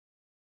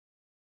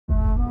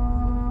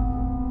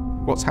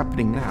What's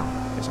happening now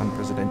is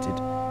unprecedented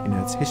in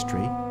Earth's history.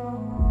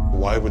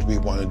 Why would we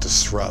want to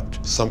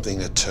disrupt something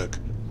that took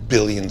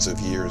billions of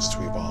years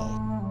to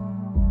evolve?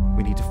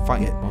 We need to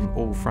fight it on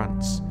all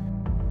fronts.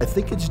 I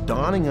think it's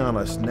dawning on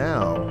us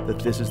now that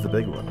this is the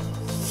big one.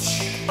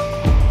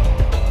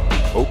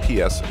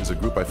 OPS is a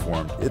group I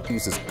formed. It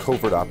uses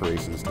covert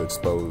operations to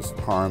expose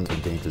harmed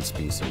endangered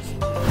species.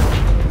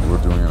 We're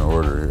doing an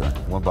order here.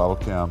 1 bottle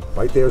cam.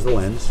 Right there's the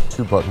lens.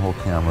 2 buttonhole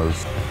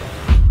cameras.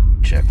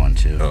 Check 1,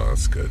 2. Oh,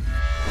 that's good.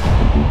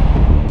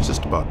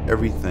 Just about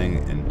everything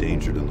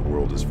endangered in the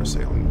world is for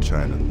sale in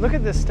China. Look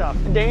at this stuff.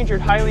 Endangered,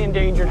 highly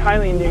endangered,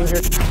 highly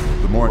endangered.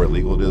 The more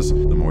illegal it is,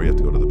 the more you have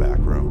to go to the back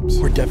rooms.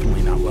 We're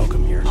definitely not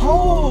welcome here.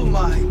 Oh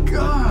my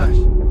gosh!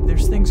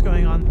 There's things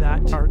going on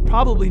that are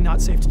probably not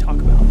safe to talk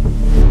about.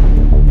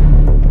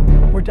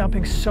 We're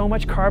dumping so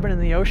much carbon in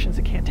the oceans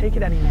it can't take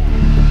it anymore.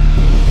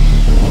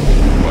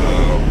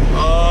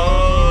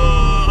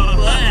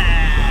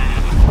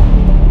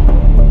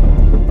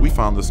 We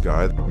found this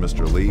guy,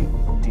 Mr. Lee.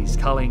 He's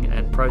culling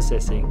and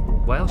processing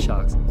whale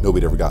sharks.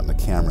 Nobody ever gotten a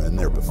camera in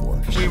there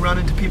before. We run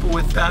into people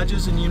with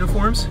badges and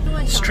uniforms,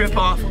 strip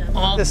off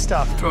all this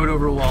stuff, throw it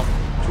over a wall.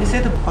 Is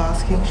it the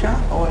basking shot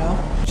oil?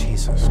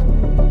 Jesus.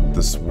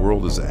 This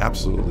world is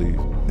absolutely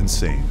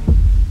insane.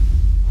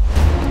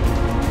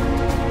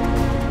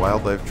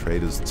 Wildlife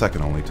trade is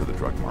second only to the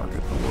drug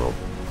market in the world.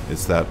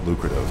 It's that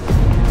lucrative.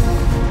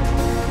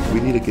 We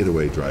need a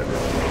getaway driver,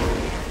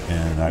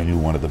 and I knew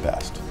one of the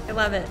best. I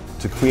love it.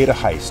 To create a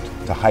heist,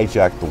 to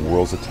hijack the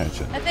world's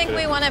attention. I think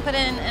we want to put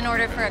in an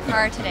order for a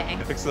car today.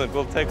 Excellent,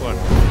 we'll take one.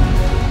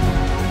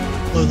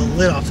 Blow the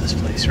lid off this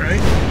place,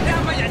 right?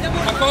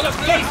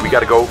 We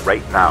gotta go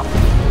right now.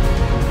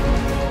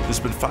 There's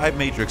been 5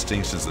 major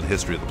extinctions in the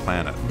history of the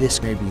planet.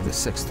 This may be the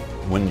 6th.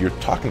 When you're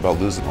talking about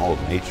losing all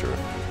of nature,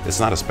 it's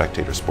not a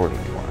spectator sport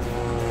anymore.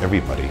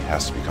 Everybody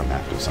has to become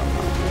active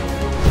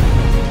somehow.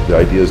 The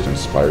idea is to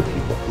inspire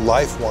people.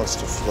 Life wants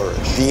to flourish.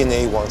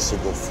 DNA wants to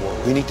go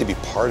forward. We need to be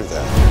part of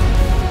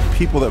that.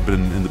 People that have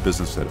been in the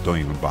business that don't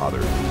even bother.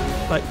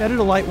 But better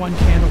to light one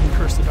candle than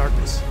curse the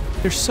darkness.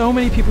 There's so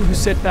many people who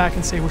sit back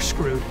and say we're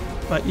screwed.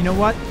 But you know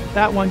what?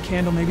 That one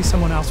candle, maybe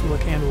someone else with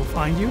a candle will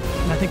find you.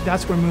 And I think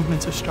that's where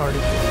movements are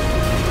started.